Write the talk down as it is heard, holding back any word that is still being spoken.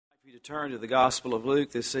you to turn to the Gospel of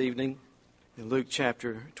Luke this evening, in Luke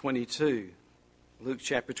chapter 22. Luke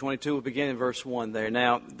chapter 22 will begin in verse 1 there.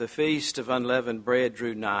 Now, the feast of unleavened bread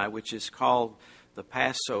drew nigh, which is called the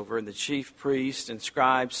Passover, and the chief priests and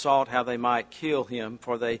scribes sought how they might kill him,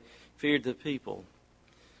 for they feared the people.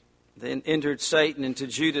 Then entered Satan into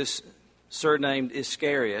Judas, surnamed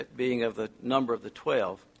Iscariot, being of the number of the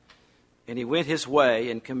 12. And he went his way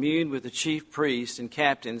and communed with the chief priests and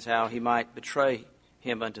captains how he might betray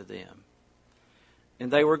him unto them. And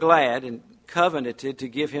they were glad and covenanted to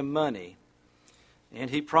give him money. And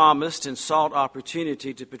he promised and sought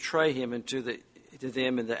opportunity to betray him to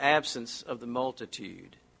them in the absence of the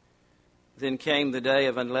multitude. Then came the day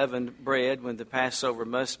of unleavened bread, when the Passover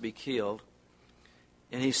must be killed.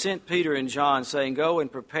 And he sent Peter and John, saying, Go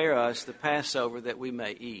and prepare us the Passover, that we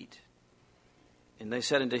may eat. And they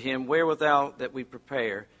said unto him, Where wilt thou that we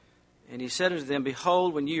prepare? And he said unto them,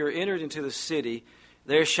 Behold, when ye are entered into the city,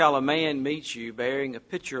 there shall a man meet you, bearing a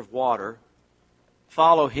pitcher of water.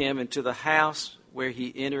 Follow him into the house where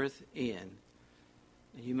he entereth in.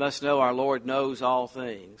 And you must know our Lord knows all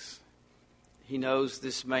things. He knows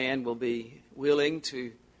this man will be willing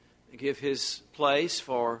to give his place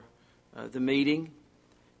for the meeting.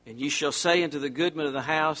 And you shall say unto the goodman of the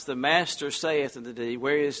house, The master saith unto thee,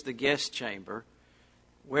 Where is the guest chamber,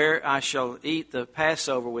 where I shall eat the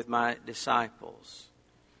Passover with my disciples?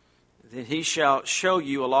 Then he shall show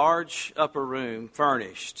you a large upper room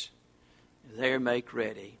furnished. There make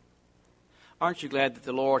ready. Aren't you glad that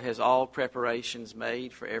the Lord has all preparations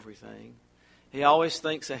made for everything? He always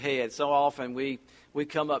thinks ahead. So often we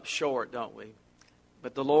come up short, don't we?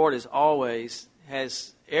 But the Lord is always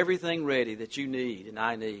has everything ready that you need and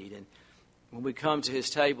I need. And when we come to His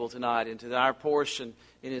table tonight and to our portion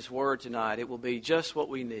in His Word tonight, it will be just what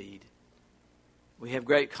we need. We have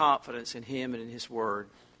great confidence in Him and in His Word.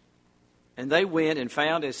 And they went and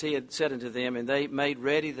found as He had said unto them, and they made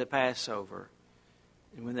ready the Passover.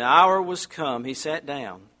 And when the hour was come, He sat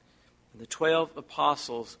down, and the 12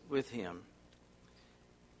 apostles with Him.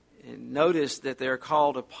 And notice that they're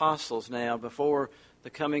called apostles now before the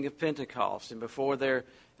coming of Pentecost and before they're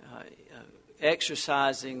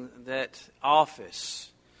exercising that office.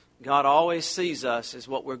 God always sees us as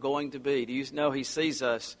what we're going to be. Do you know He sees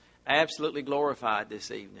us absolutely glorified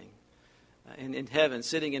this evening in heaven,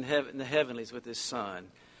 sitting in heaven, in the heavenlies with His Son.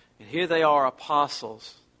 And here they are,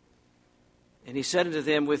 apostles. And He said unto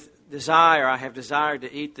them, With desire I have desired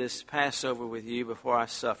to eat this Passover with you before I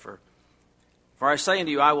suffer. For I say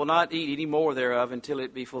unto you, I will not eat any more thereof until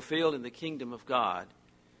it be fulfilled in the kingdom of God.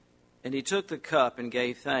 And He took the cup and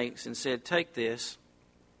gave thanks and said, Take this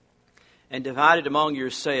and divide it among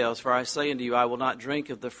yourselves. For I say unto you, I will not drink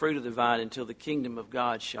of the fruit of the vine until the kingdom of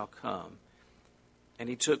God shall come. And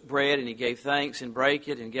He took bread and He gave thanks and brake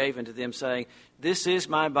it and gave unto them, saying, This is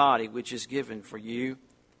my body which is given for you.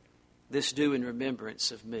 This do in remembrance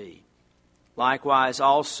of me. Likewise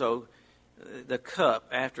also the cup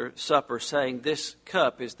after supper, saying, This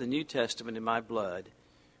cup is the New Testament in my blood,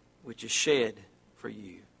 which is shed for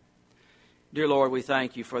you. Dear Lord, we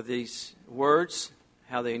thank You for these words,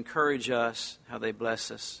 how they encourage us, how they bless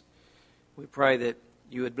us. We pray that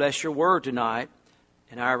You would bless Your word tonight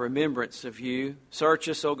in our remembrance of You. Search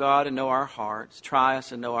us, O God, and know our hearts. Try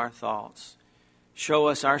us and know our thoughts. Show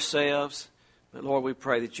us ourselves. But Lord, we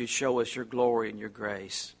pray that You show us Your glory and Your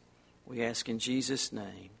grace. We ask in Jesus'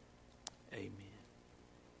 name. Amen.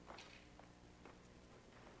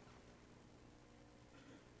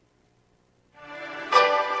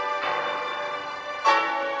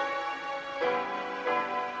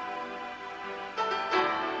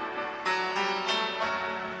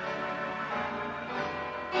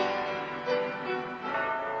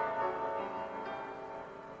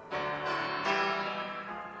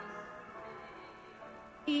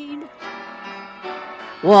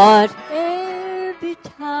 Whatever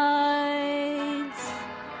betides,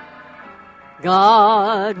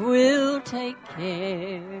 God will take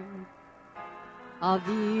care of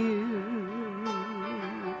you.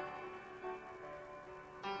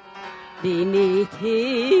 Beneath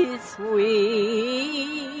His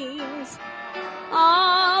wings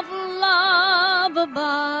of love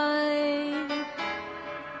abide,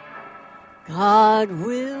 God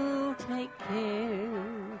will take care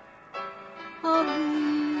of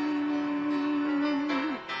you.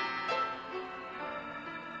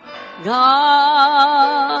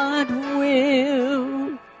 God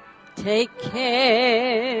will take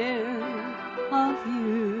care of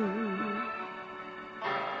you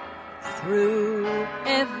through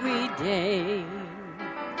every day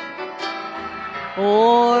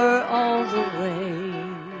or all the way.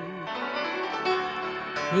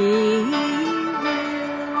 He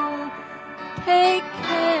will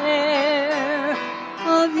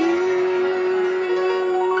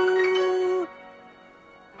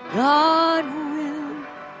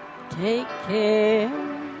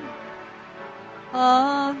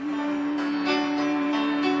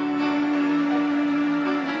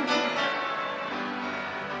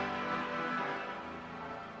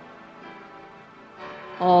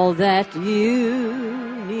all that you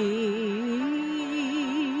need.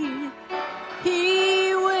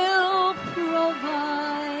 He will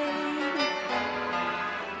provide.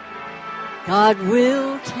 God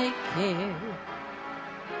will take care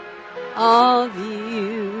of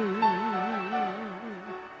you,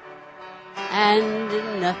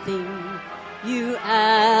 and nothing you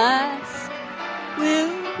ask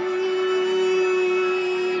will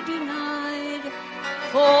be denied,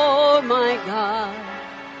 for my God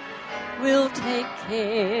will take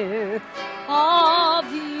care of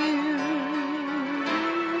you.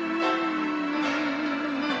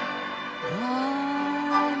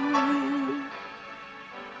 God will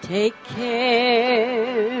take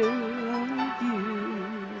care of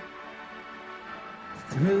you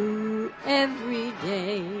through every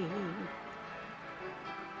day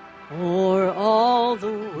or all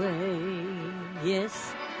the way.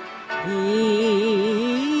 Yes, He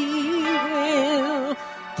will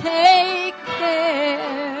take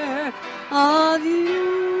care of you.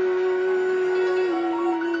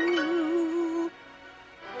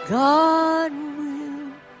 God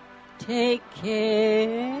will take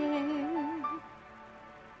care.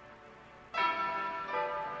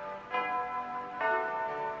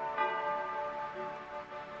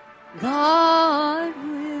 God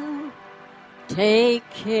will take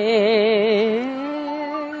care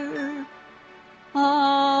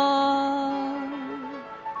of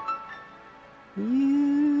you.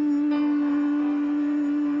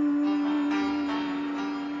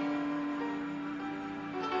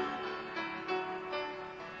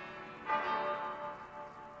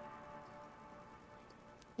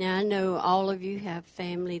 Now, I know all of you have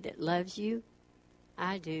family that loves you.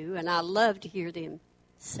 I do, and I love to hear them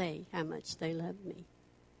say how much they love me.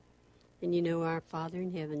 And you know our Father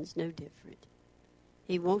in heaven is no different.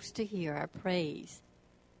 He wants to hear our praise,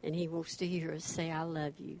 and He wants to hear us say, I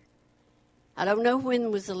love you. I don't know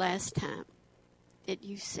when was the last time that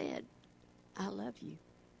you said, I love you.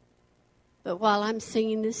 But while I'm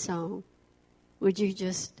singing this song, would you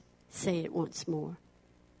just say it once more?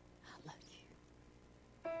 I love you.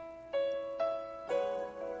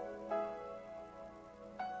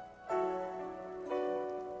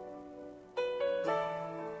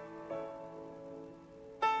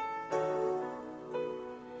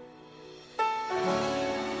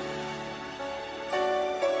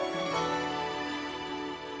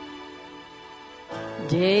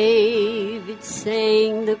 David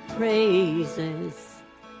sang the praises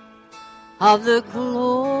of the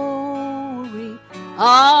glory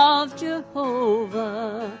of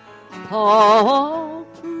Jehovah. Paul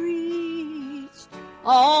preached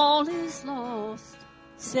all is lost,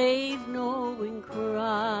 save knowing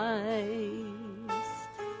Christ.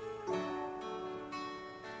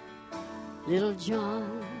 Little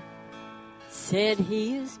John said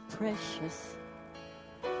he is precious,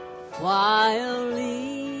 while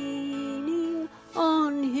leaning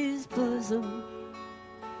on his bosom.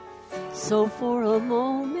 So for a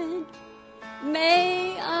moment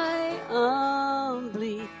may I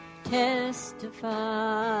humbly testify.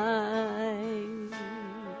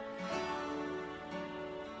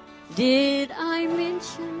 Did I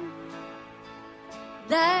mention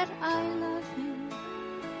that I love him?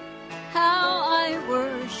 How I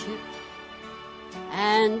worship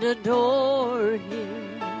and adore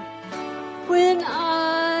him, when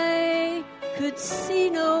I could see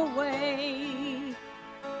no way,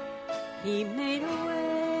 He made a way.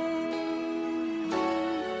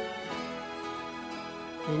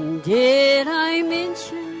 And did I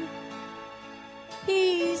mention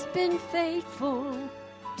He's been faithful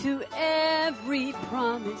to every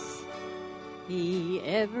promise He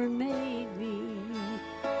ever made me?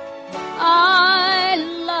 I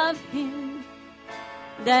love Him,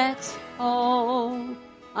 that's all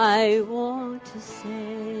I want to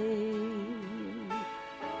say.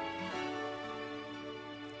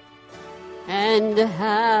 And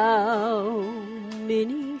how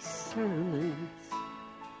many sermons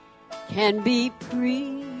can be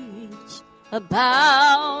preached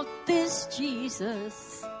about this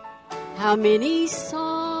Jesus? How many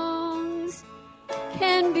songs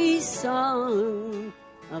can be sung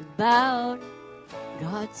about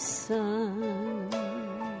God's Son?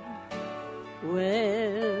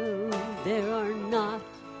 Well, there are not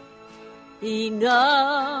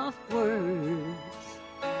enough words,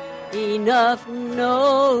 enough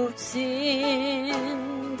notes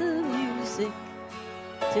in the music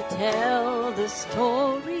to tell the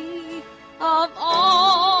story of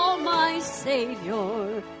all my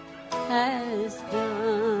Savior has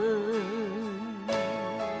done.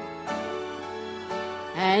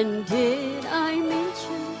 And did I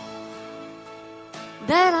mention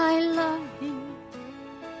that I love Him,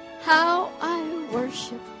 how I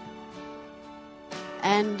worship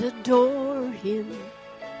and adore Him.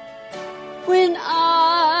 When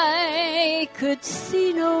I could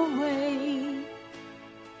see no way,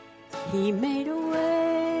 He made a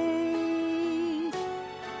way.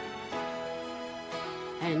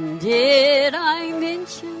 And did I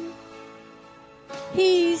mention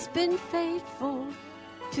He's been faithful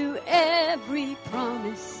to every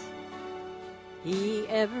promise He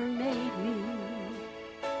ever made me?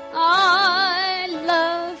 I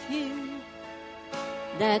love Him,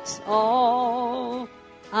 that's all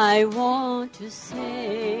I want to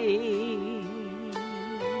say.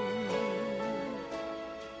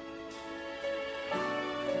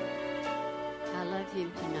 I love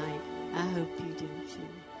Him tonight. I hope you do too.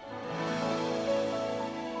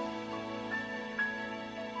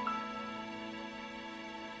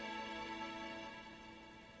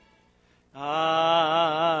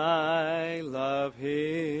 I love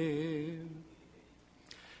Him.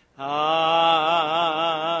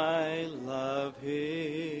 I love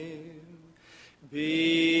Him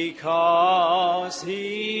because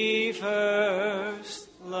He first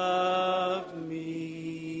loved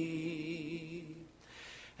me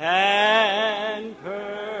and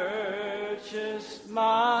purchased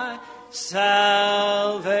my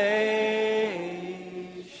salvation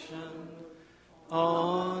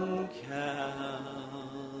on Calvary's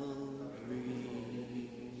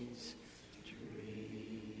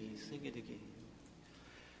tree. Sing it again.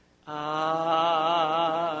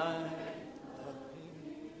 I love Him.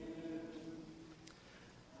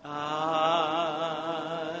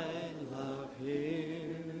 I love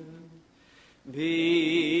Him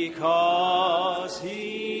because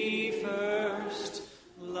He first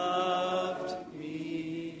loved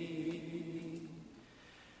me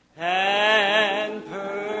and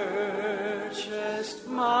purchased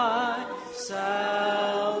my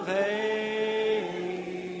salvation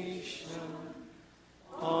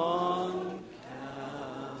on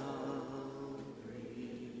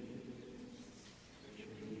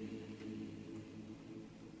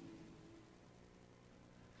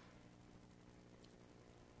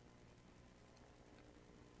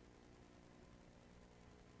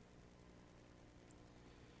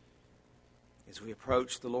As we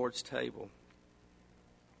approach the Lord's table,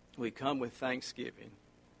 we come with thanksgiving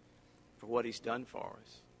for what He's done for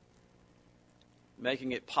us,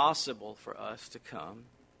 making it possible for us to come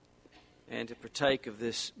and to partake of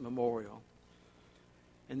this memorial.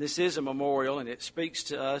 And this is a memorial, and it speaks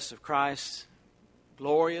to us of Christ's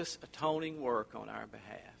glorious atoning work on our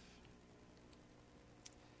behalf.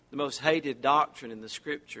 The most hated doctrine in the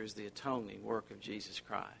Scripture is the atoning work of Jesus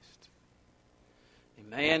Christ. And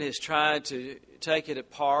man has tried to take it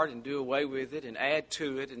apart and do away with it and add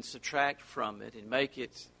to it and subtract from it and make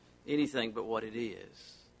it anything but what it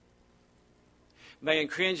is. Man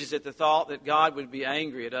cringes at the thought that God would be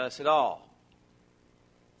angry at us at all.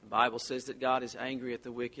 The Bible says that God is angry at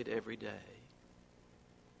the wicked every day.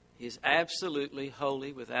 He is absolutely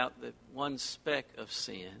holy without the one speck of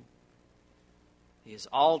sin. He is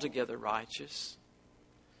altogether righteous.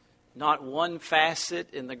 Not one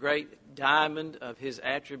facet in the great diamond of His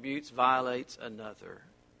attributes violates another.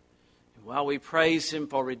 And while we praise Him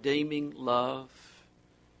for redeeming love,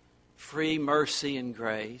 free mercy and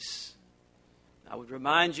grace, I would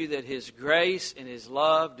remind you that His grace and His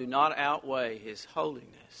love do not outweigh His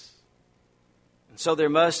holiness. And so there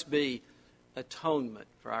must be atonement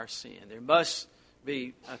for our sin. There must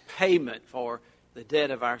be a payment for the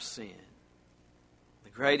debt of our sin. The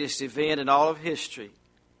greatest event in all of history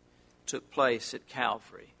took place at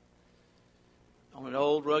Calvary, on an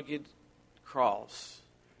old rugged cross,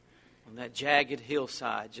 on that jagged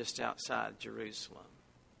hillside just outside Jerusalem.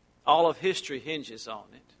 All of history hinges on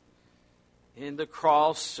it. In the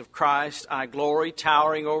cross of Christ I glory,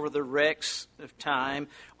 towering over the wrecks of time.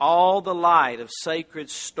 All the light of sacred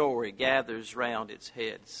story gathers round its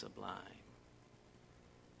head sublime.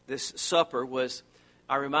 This supper was,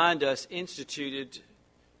 I remind us, instituted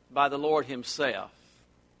by the Lord Himself.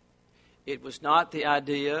 It was not the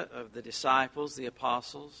idea of the disciples, the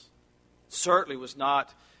apostles. It certainly was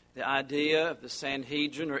not the idea of the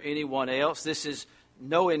Sanhedrin or anyone else. This is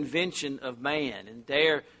no invention of man. And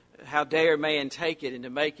how dare man take it and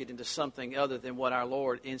to make it into something other than what our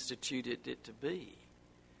Lord instituted it to be.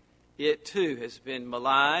 It too has been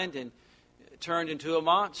maligned and turned into a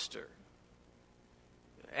monster,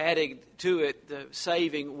 adding to it the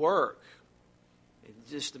saving work.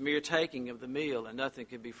 Just the mere taking of the meal, and nothing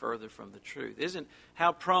could be further from the truth. Isn't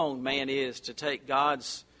how prone man is to take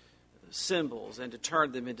God's symbols and to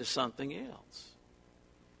turn them into something else.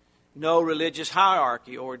 No religious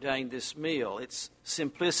hierarchy ordained this meal. Its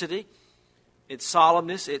simplicity, its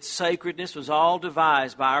solemnness, its sacredness was all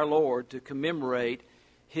devised by our Lord to commemorate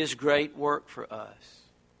His great work for us.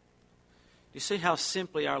 Do you see how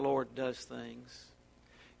simply our Lord does things?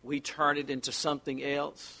 We turn it into something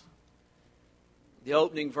else. The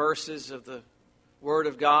opening verses of the Word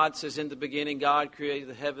of God says, in the beginning God created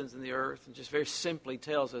the heavens and the earth, and just very simply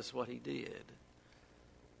tells us what He did.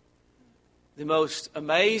 The most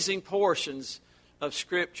amazing portions of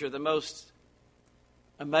Scripture, the most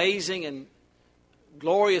amazing and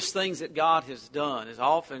glorious things that God has done is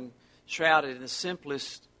often shrouded in the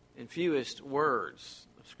simplest and fewest words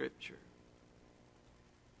of Scripture.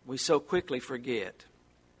 We so quickly forget.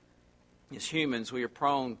 As humans, we are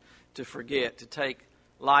prone to forget, to take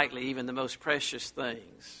lightly even the most precious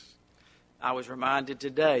things. I was reminded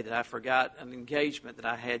today that I forgot an engagement that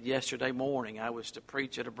I had yesterday morning. I was to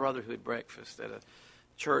preach at a brotherhood breakfast at a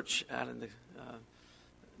church out in the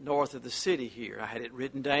north of the city here. I had it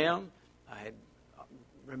written down. I had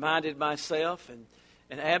reminded myself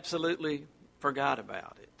and absolutely forgot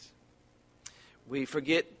about it. We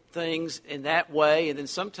forget things in that way, and then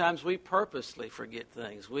sometimes we purposely forget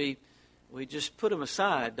things. We just put them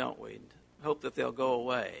aside, don't we? Hope that they'll go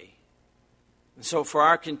away. And so for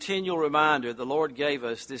our continual reminder, the Lord gave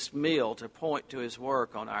us this meal to point to His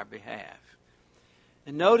work on our behalf.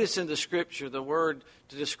 And notice in the Scripture the word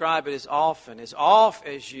to describe it is often, as oft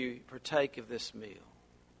as you partake of this meal.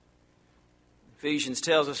 Ephesians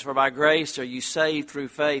tells us, for by grace are you saved through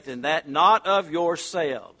faith, and that not of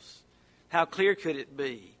yourselves. How clear could it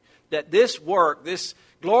be that this work, this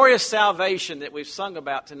glorious salvation that we've sung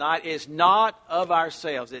about tonight is not of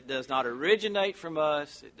ourselves. It does not originate from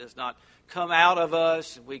us. It does not come out of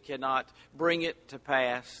us. We cannot bring it to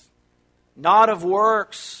pass. Not of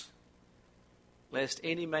works, lest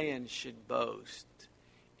any man should boast.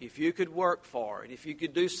 If you could work for it, if you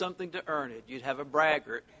could do something to earn it, you'd have a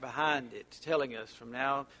braggart behind it telling us from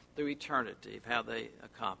now through eternity of how they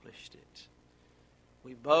accomplished it.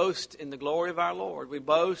 We boast in the glory of our Lord. We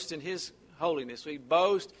boast in His holiness. We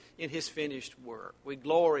boast in His finished work. We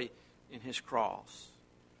glory in His cross.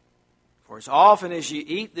 For as often as you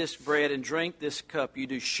eat this bread and drink this cup, you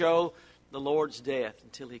do show the Lord's death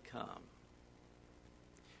until He come.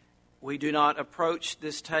 We do not approach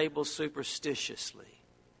this table superstitiously.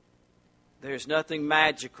 There's nothing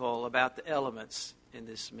magical about the elements in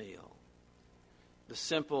this meal. The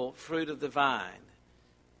simple fruit of the vine,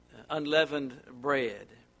 unleavened bread,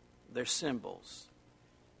 they're symbols.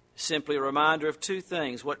 Simply a reminder of two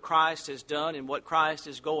things, what Christ has done and what Christ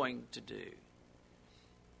is going to do.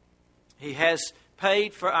 He has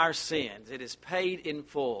paid for our sins. It is paid in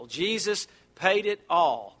full. Jesus paid it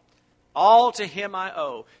all. All to Him I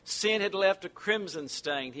owe. Sin had left a crimson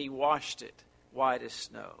stain. He washed it white as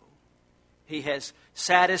snow. He has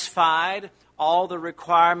satisfied all the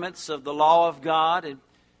requirements of the law of God and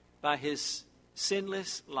by His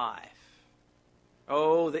sinless life.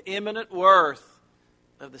 Oh, the imminent worth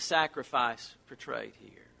of the sacrifice portrayed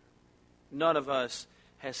here. None of us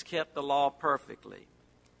has kept the law perfectly.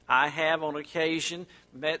 I have on occasion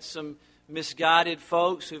met some misguided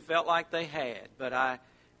folks who felt like they had, but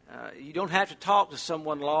you don't have to talk to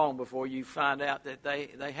someone long before you find out that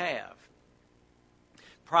they have.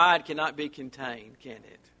 Pride cannot be contained, can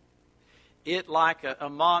it? It, like a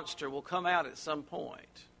monster, will come out at some point.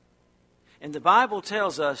 And the Bible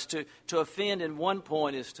tells us to offend in one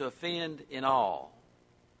point is to offend in all.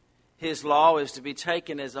 His law is to be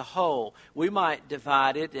taken as a whole. We might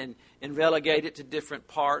divide it and relegate it to different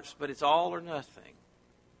parts, but it's all or nothing.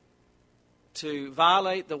 To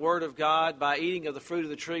violate the Word of God by eating of the fruit of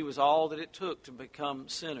the tree was all that it took to become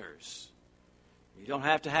sinners. You don't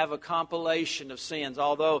have to have a compilation of sins,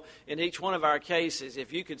 although in each one of our cases,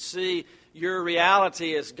 if you could see your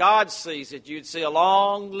reality as God sees it, you'd see a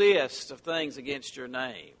long list of things against your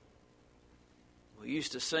name. We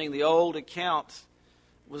used to sing the old account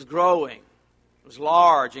was growing. It was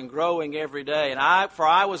large and growing every day. And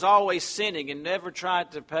I was always sinning and never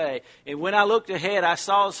tried to pay. And when I looked ahead, I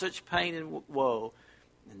saw such pain and woe.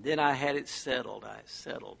 And then I had it settled. I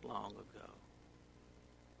settled long ago.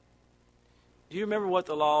 Do you remember what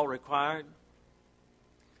the law required?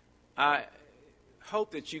 I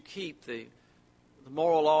hope that you keep the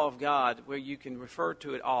moral law of God where you can refer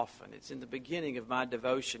to it often. It's in the beginning of my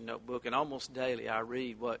devotion notebook, and almost daily I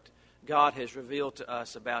read what God has revealed to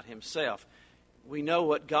us about Himself. We know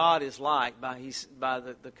what God is like by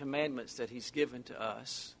the commandments that He's given to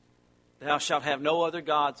us. Thou shalt have no other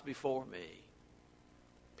gods before me.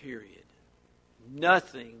 Period.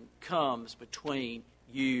 Nothing comes between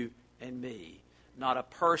you and me. not a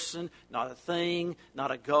person, not a thing,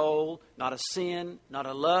 not a goal, not a sin, not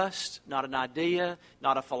a lust, not an idea,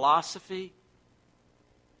 not a philosophy.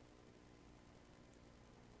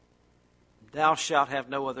 Thou shalt have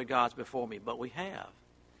no other gods before me. But we have.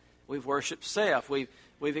 We've worshipped self. We've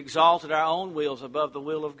exalted our own wills above the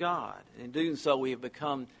will of God. In doing so, we have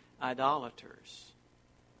become idolaters.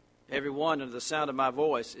 Everyone under the sound of my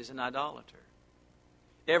voice is an idolater.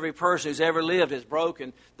 Every person who's ever lived has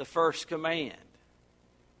broken the first command.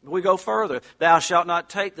 We go further. Thou shalt not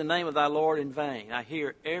take the name of thy Lord in vain. I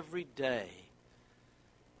hear every day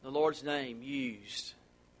the Lord's name used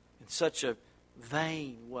in such a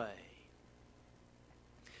vain way.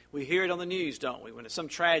 We hear it on the news, don't we? When some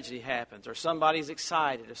tragedy happens, or somebody's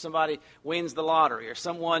excited, or somebody wins the lottery, or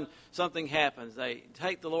something happens, they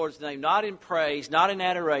take the Lord's name not in praise, not in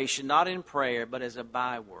adoration, not in prayer, but as a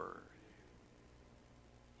byword.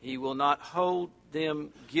 He will not hold them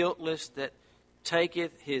guiltless that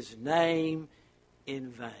taketh his name in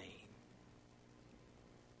vain.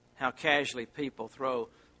 How casually people throw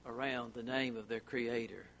around the name of their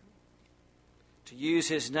Creator. To use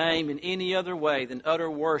his name in any other way than utter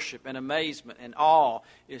worship and amazement and awe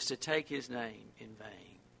is to take his name in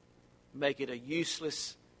vain. Make it a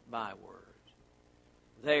useless byword.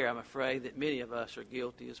 There, I'm afraid that many of us are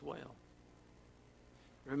guilty as well.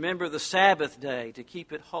 Remember the Sabbath day to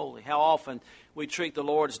keep it holy. How often we treat the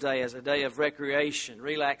Lord's Day as a day of recreation,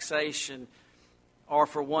 relaxation, or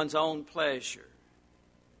for one's own pleasure.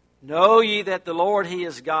 Know ye that the Lord, He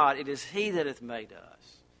is God. It is He that hath made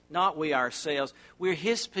us, not we ourselves. We're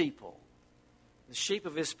His people, the sheep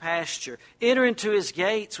of His pasture. Enter into His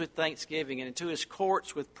gates with thanksgiving and into His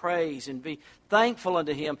courts with praise, and be thankful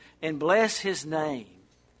unto Him and bless His name.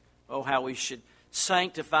 Oh, how we should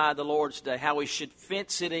sanctify the Lord's Day, how we should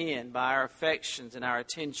fence it in by our affections and our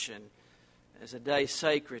attention as a day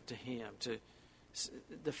sacred to Him.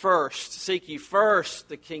 Seek ye first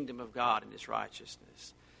the kingdom of God and His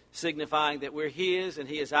righteousness, signifying that we're His and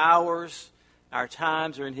He is ours. Our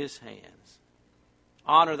times are in His hands.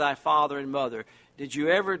 Honor thy father and mother. Did you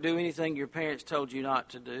ever do anything your parents told you not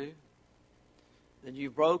to do? Then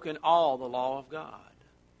you've broken all the law of God.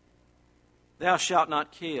 Thou shalt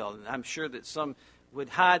not kill. And I'm sure that some would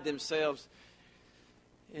hide themselves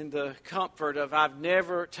in the comfort of, I've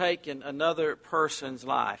never taken another person's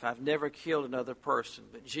life. I've never killed another person.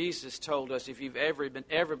 But Jesus told us, if you've ever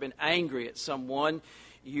been angry at someone,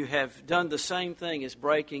 you have done the same thing as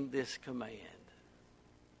breaking this command.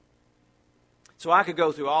 So I could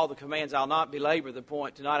go through all the commands. I'll not belabor the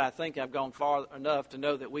point tonight. I think I've gone far enough to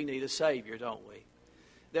know that we need a Savior, don't we?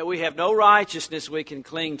 That we have no righteousness we can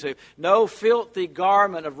cling to. No filthy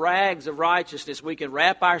garment of rags of righteousness we can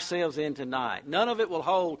wrap ourselves in tonight. None of it will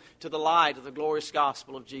hold to the light of the glorious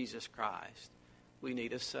gospel of Jesus Christ. We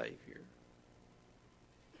need a Savior.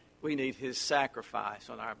 We need His sacrifice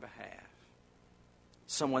on our behalf.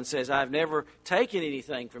 Someone says, I've never taken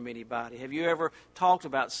anything from anybody. Have you ever talked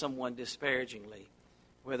about someone disparagingly?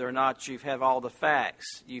 Whether or not you have all the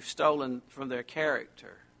facts, you've stolen from their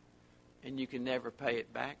character, and you can never pay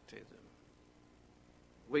it back to them.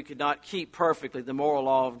 We could not keep perfectly the moral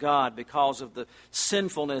law of God because of the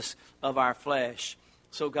sinfulness of our flesh.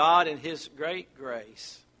 So God, in His great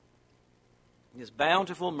grace, His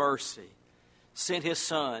bountiful mercy, sent His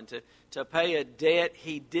Son to pay a debt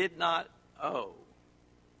He did not owe,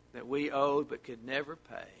 that we owed but could never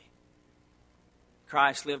pay.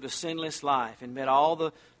 Christ lived a sinless life and met all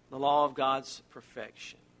the law of God's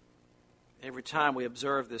perfection. Every time we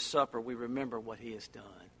observe this supper, we remember what He has done.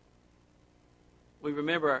 We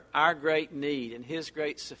remember our great need and His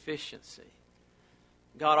great sufficiency.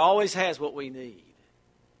 God always has what we need.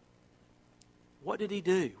 What did He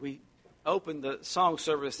do? We opened the song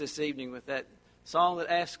service this evening with that song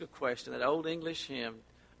that asks a question, that old English hymn.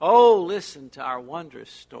 Oh, listen to our wondrous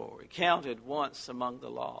story, counted once among the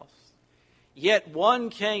lost. Yet one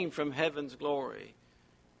came from heaven's glory,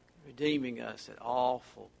 redeeming us at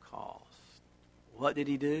awful cost. What did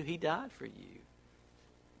He do? He died for you.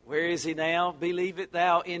 Where is He now? Believe it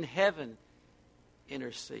thou, in heaven,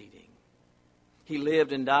 interceding. He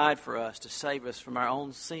lived and died for us to save us from our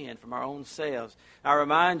own sin, from our own selves. I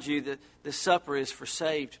remind you that this supper is for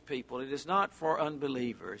saved people. It is not for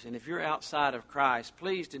unbelievers. And if you're outside of Christ,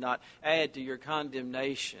 please do not add to your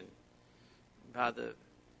condemnation by the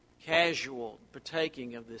casual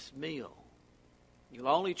partaking of this meal. You'll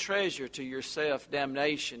only treasure to yourself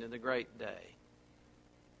damnation in the great day.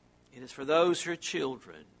 It is for those who are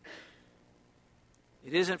children.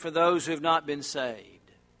 It isn't for those who have not been saved.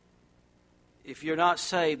 if you're not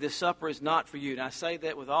saved, this supper is not for you. And I say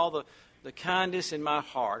that with all the kindness in my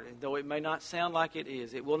heart, and though it may not sound like it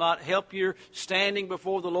is. It will not help your standing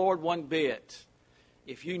before the Lord one bit.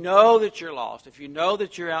 If you know that you're lost, if you know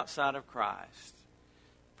that you're outside of Christ,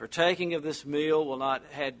 partaking of this meal will not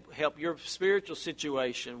help your spiritual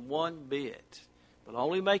situation one bit, but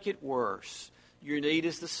only make it worse. Your need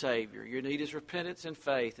is the Savior. Your need is repentance and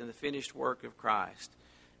faith in the finished work of Christ,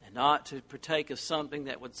 and not to partake of something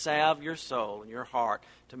that would salve your soul and your heart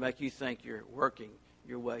to make you think you're working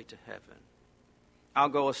your way to heaven. I'll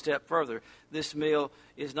go a step further. This meal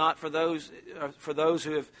is not for those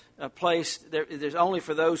who have there's only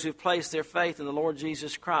for those who have placed their faith in the Lord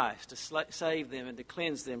Jesus Christ to save them and to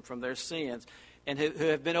cleanse them from their sins, and who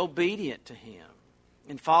have been obedient to Him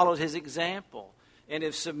and followed His example and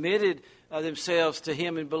have submitted themselves to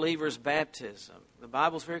Him in believers' baptism. The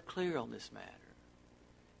Bible's very clear on this matter.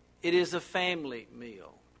 It is a family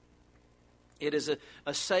meal. It is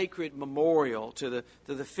a sacred memorial to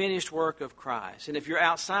the finished work of Christ. And if you're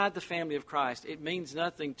outside the family of Christ, it means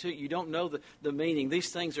nothing to you. You don't know the meaning.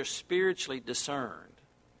 These things are spiritually discerned.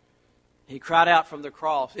 He cried out from the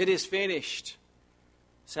cross, "It is finished."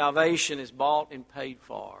 Salvation is bought and paid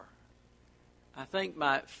for. I think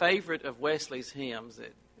my favorite of Wesley's hymns,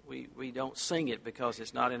 that we don't sing it because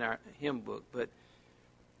it's not in our hymn book, but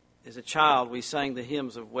as a child we sang the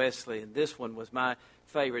hymns of Wesley, and this one was my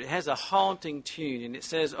favorite. It has a haunting tune, and it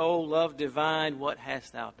says, "O love divine, what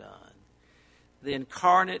hast thou done? The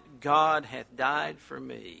incarnate God hath died for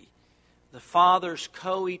me. The Father's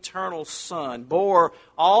co-eternal Son bore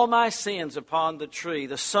all my sins upon the tree.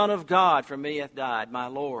 The Son of God for me hath died. My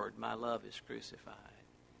Lord, my love is crucified."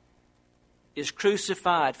 Is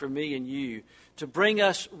crucified for me and you to bring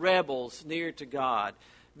us rebels near to God.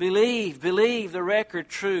 Believe the record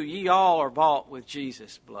true. Ye all are bought with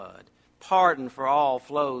Jesus' blood. Pardon for all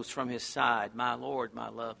flows from His side. My Lord, my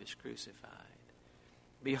love is crucified.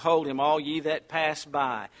 Behold Him, all ye that pass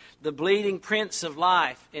by, the bleeding Prince of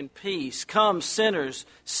life and peace. Come, sinners,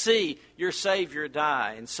 see your Savior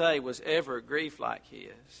die, and say, was ever grief like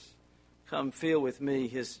His? Come, feel with me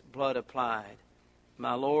His blood applied.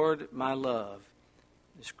 My Lord, my love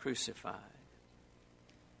is crucified.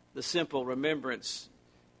 The simple remembrance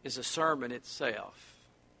is a sermon itself.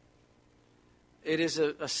 It is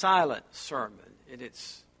a silent sermon in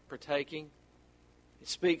its partaking. It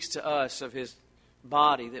speaks to us of His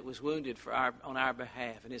body that was wounded on our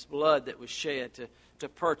behalf, and His blood that was shed to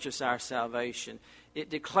purchase our salvation. It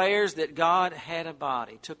declares that God had a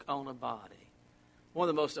body, took on a body. One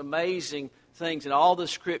of the most amazing things in all the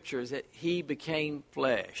Scripture is that He became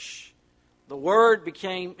flesh. The Word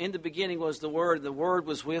became, in the beginning was the Word, and the Word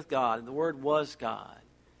was with God, and the Word was God.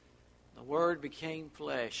 The Word became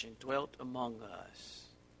flesh and dwelt among us.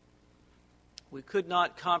 We could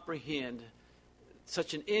not comprehend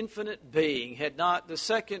such an infinite being had not the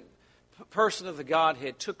second person of the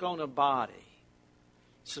Godhead took on a body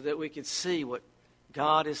so that we could see what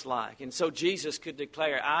God is like. And so Jesus could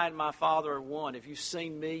declare, "I and my Father are one. If you've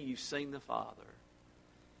seen me, you've seen the Father."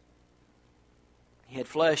 He had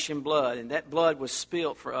flesh and blood, and that blood was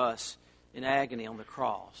spilt for us in agony on the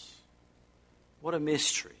cross. What a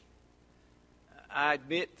mystery. I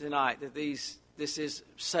admit tonight that this is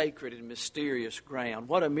sacred and mysterious ground.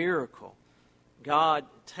 What a miracle. God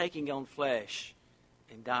taking on flesh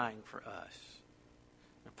and dying for us.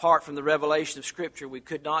 Apart from the revelation of Scripture, we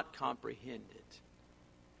could not comprehend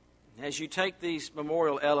it. As you take these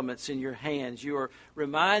memorial elements in your hands, you are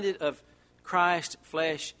reminded of Christ's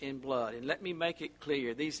flesh and blood. And let me make it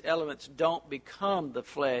clear, these elements don't become the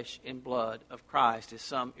flesh and blood of Christ, as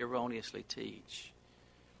some erroneously teach.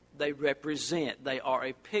 They represent, they are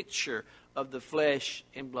a picture of the flesh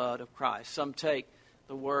and blood of Christ. Some take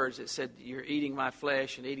the words that said, "You're eating my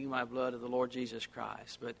flesh and eating my blood" of the Lord Jesus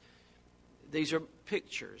Christ. But these are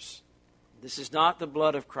pictures. This is not the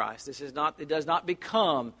blood of Christ. It does not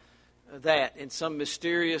become that in some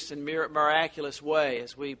mysterious and miraculous way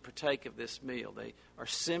as we partake of this meal. They are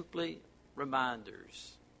simply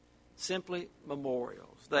reminders, simply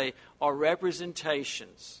memorials. They are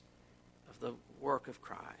representations of the work of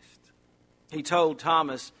Christ. He told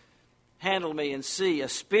Thomas, "Handle me and see. A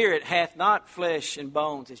spirit hath not flesh and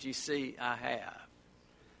bones as you see I have."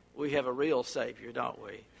 We have a real Savior, don't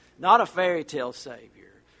we? Not a fairy tale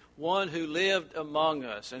Savior. One who lived among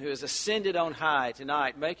us and who has ascended on high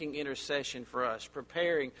tonight, making intercession for us,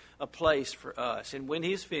 preparing a place for us. And when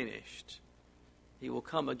He's finished, He will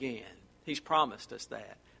come again. He's promised us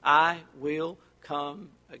that. I will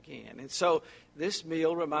come again. And so this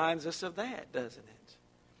meal reminds us of that, doesn't it?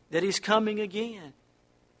 That He's coming again.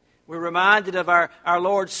 We're reminded of our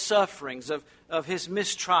Lord's sufferings, of His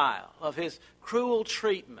mistrial, of His cruel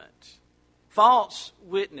treatment, false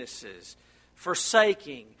witnesses,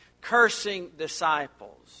 forsaking, cursing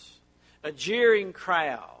disciples, a jeering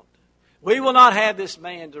crowd. We will not have this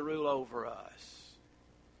man to rule over us.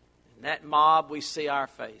 In that mob, we see our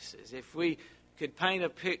faces. If we could paint a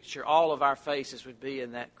picture, all of our faces would be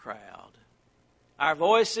in that crowd. Our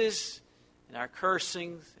voices and our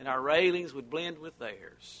cursings and our railings would blend with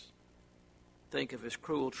theirs. Think of His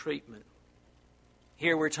cruel treatment.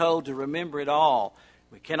 Here we're told to remember it all.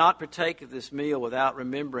 We cannot partake of this meal without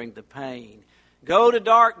remembering the pain. Go to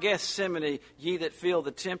dark Gethsemane, ye that feel the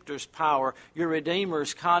tempter's power. Your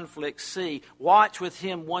Redeemer's conflict see. Watch with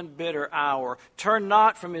Him one bitter hour. Turn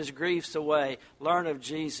not from His griefs away. Learn of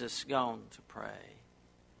Jesus gone to pray.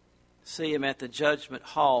 See Him at the judgment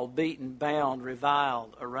hall, beaten, bound,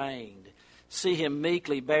 reviled, arraigned. See Him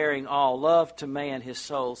meekly bearing all. Love to man His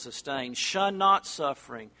soul sustained. Shun not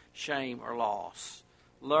suffering, shame, or loss.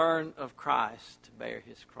 Learn of Christ to bear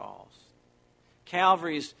His cross.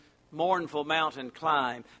 Calvary's mournful mountain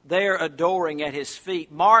climb, there adoring at His feet.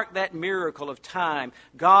 Mark that miracle of time,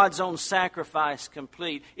 God's own sacrifice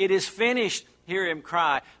complete. It is finished, hear Him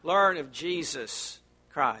cry. Learn of Jesus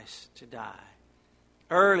Christ to die.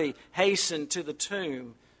 Early hasten to the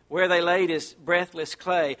tomb, where they laid His breathless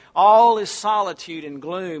clay. All is solitude and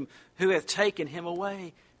gloom, who hath taken Him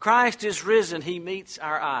away? Christ is risen, He meets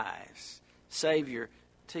our eyes. Savior,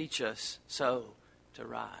 teach us so to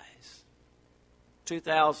rise.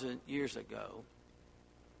 2,000 years ago,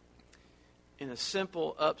 in a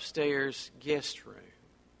simple upstairs guest room,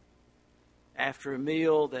 after a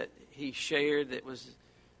meal that He shared that was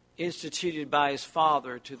instituted by His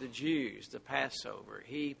Father to the Jews, the Passover,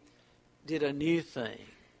 He did a new thing.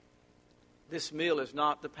 This meal is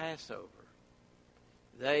not the Passover.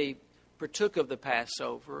 They partook of the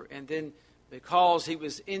Passover, and then because He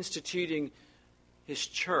was instituting His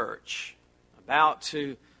church, about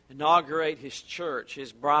to inaugurate His church,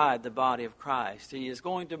 His bride, the body of Christ, He is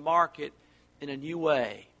going to mark it in a new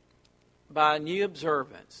way, by a new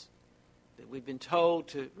observance that we've been told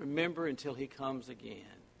to remember until He comes again.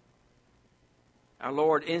 Our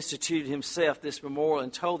Lord instituted Himself this memorial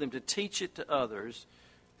and told them to teach it to others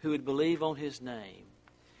who would believe on His name.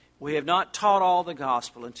 We have not taught all the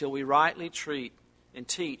gospel until we rightly treat and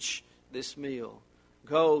teach this meal.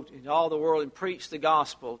 Go into all the world and preach the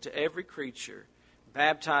gospel to every creature,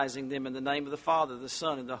 baptizing them in the name of the Father, the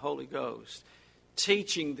Son, and the Holy Ghost,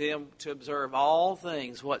 teaching them to observe all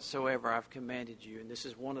things whatsoever I've commanded you. And this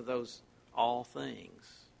is one of those all things.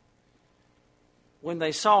 When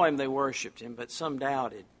they saw Him, they worshipped Him, but some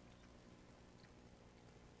doubted.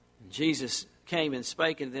 And Jesus came and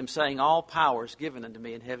spake unto them, saying, all power is given unto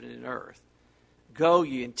me in heaven and in earth. Go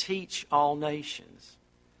ye and teach all nations.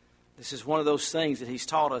 This is one of those things that He's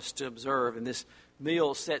taught us to observe, and this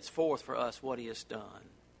meal sets forth for us what He has done.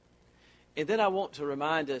 And then I want to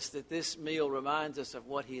remind us that this meal reminds us of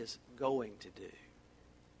what He is going to do.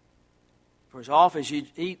 For as often as you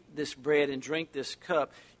eat this bread and drink this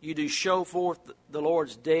cup, you do show forth the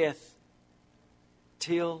Lord's death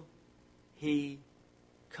till He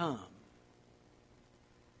come.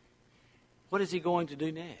 What is He going to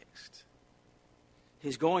do next?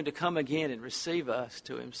 He's going to come again and receive us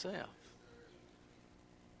to Himself.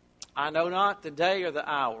 I know not the day or the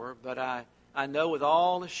hour, but I know with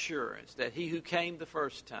all assurance that He who came the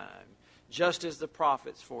first time, just as the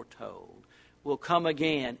prophets foretold, will come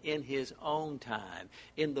again in His own time,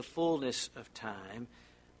 in the fullness of time.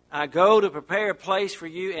 I go to prepare a place for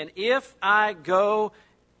you, and if I go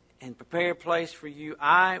and prepare a place for you,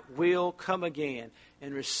 I will come again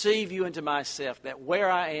and receive you into myself, that where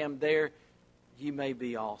I am, there you may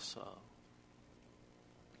be also.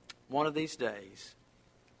 One of these days,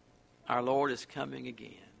 our Lord is coming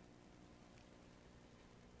again.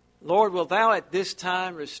 Lord, wilt Thou at this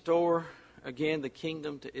time restore again the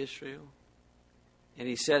kingdom to Israel? And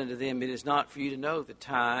He said unto them, it is not for you to know the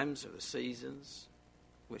times or the seasons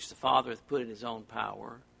which the Father hath put in His own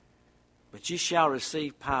power, but ye shall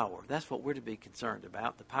receive power. That's what we're to be concerned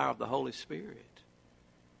about, the power of the Holy Spirit.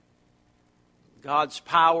 God's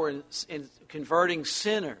power in converting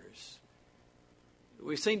sinners.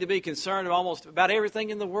 We seem to be concerned almost about everything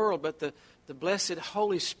in the world, but the blessed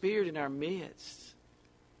Holy Spirit in our midst.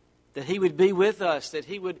 That He would be with us, that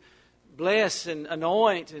He would bless and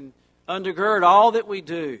anoint and undergird all that we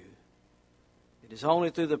do. It is only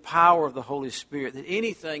through the power of the Holy Spirit that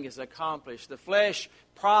anything is accomplished. The flesh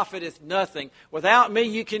profiteth nothing. Without me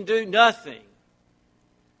you can do nothing.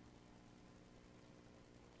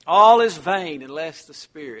 All is vain unless the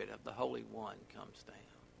Spirit of the Holy One comes down.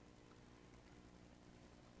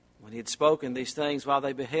 When he had spoken these things, while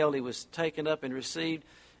they beheld, he was taken up and received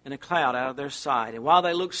in a cloud out of their sight. And while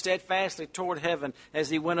they looked steadfastly toward heaven as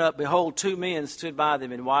he went up, behold, two men stood by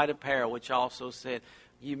them in white apparel, which also said,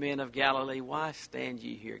 "You men of Galilee, why stand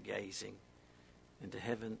ye here gazing into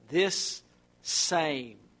heaven? This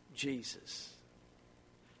same Jesus,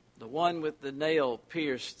 the one with the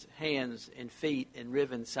nail-pierced hands and feet and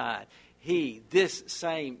riven side, this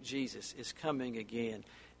same Jesus is coming again,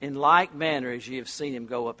 in like manner as ye have seen him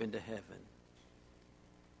go up into heaven."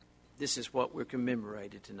 This is what we're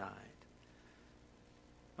commemorating tonight.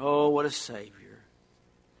 Oh, what a Savior.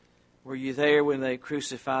 Were you there when they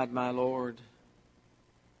crucified my Lord?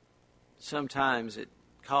 Sometimes it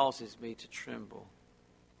causes me to tremble.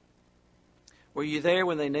 Were you there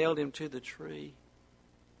when they nailed him to the tree?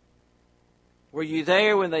 Were you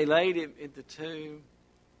there when they laid him in the tomb?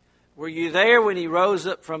 Were you there when he rose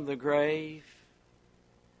up from the grave?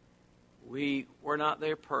 We were not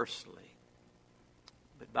there personally,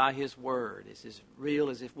 but by his word, it's as real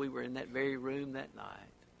as if we were in that very room that night,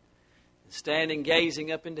 standing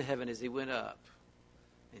gazing up into heaven as he went up.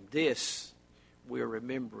 And this we're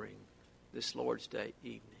remembering this Lord's Day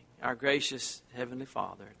evening. Our gracious Heavenly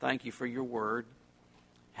Father, thank you for your word,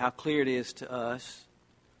 how clear it is to us,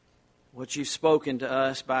 what you've spoken to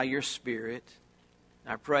us by your Spirit.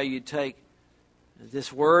 I pray you take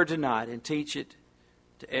this word tonight and teach it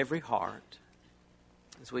to every heart.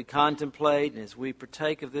 As we contemplate and as we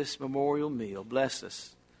partake of this memorial meal, bless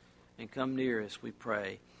us and come near us, we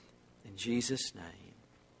pray. In Jesus' name,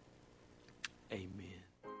 amen.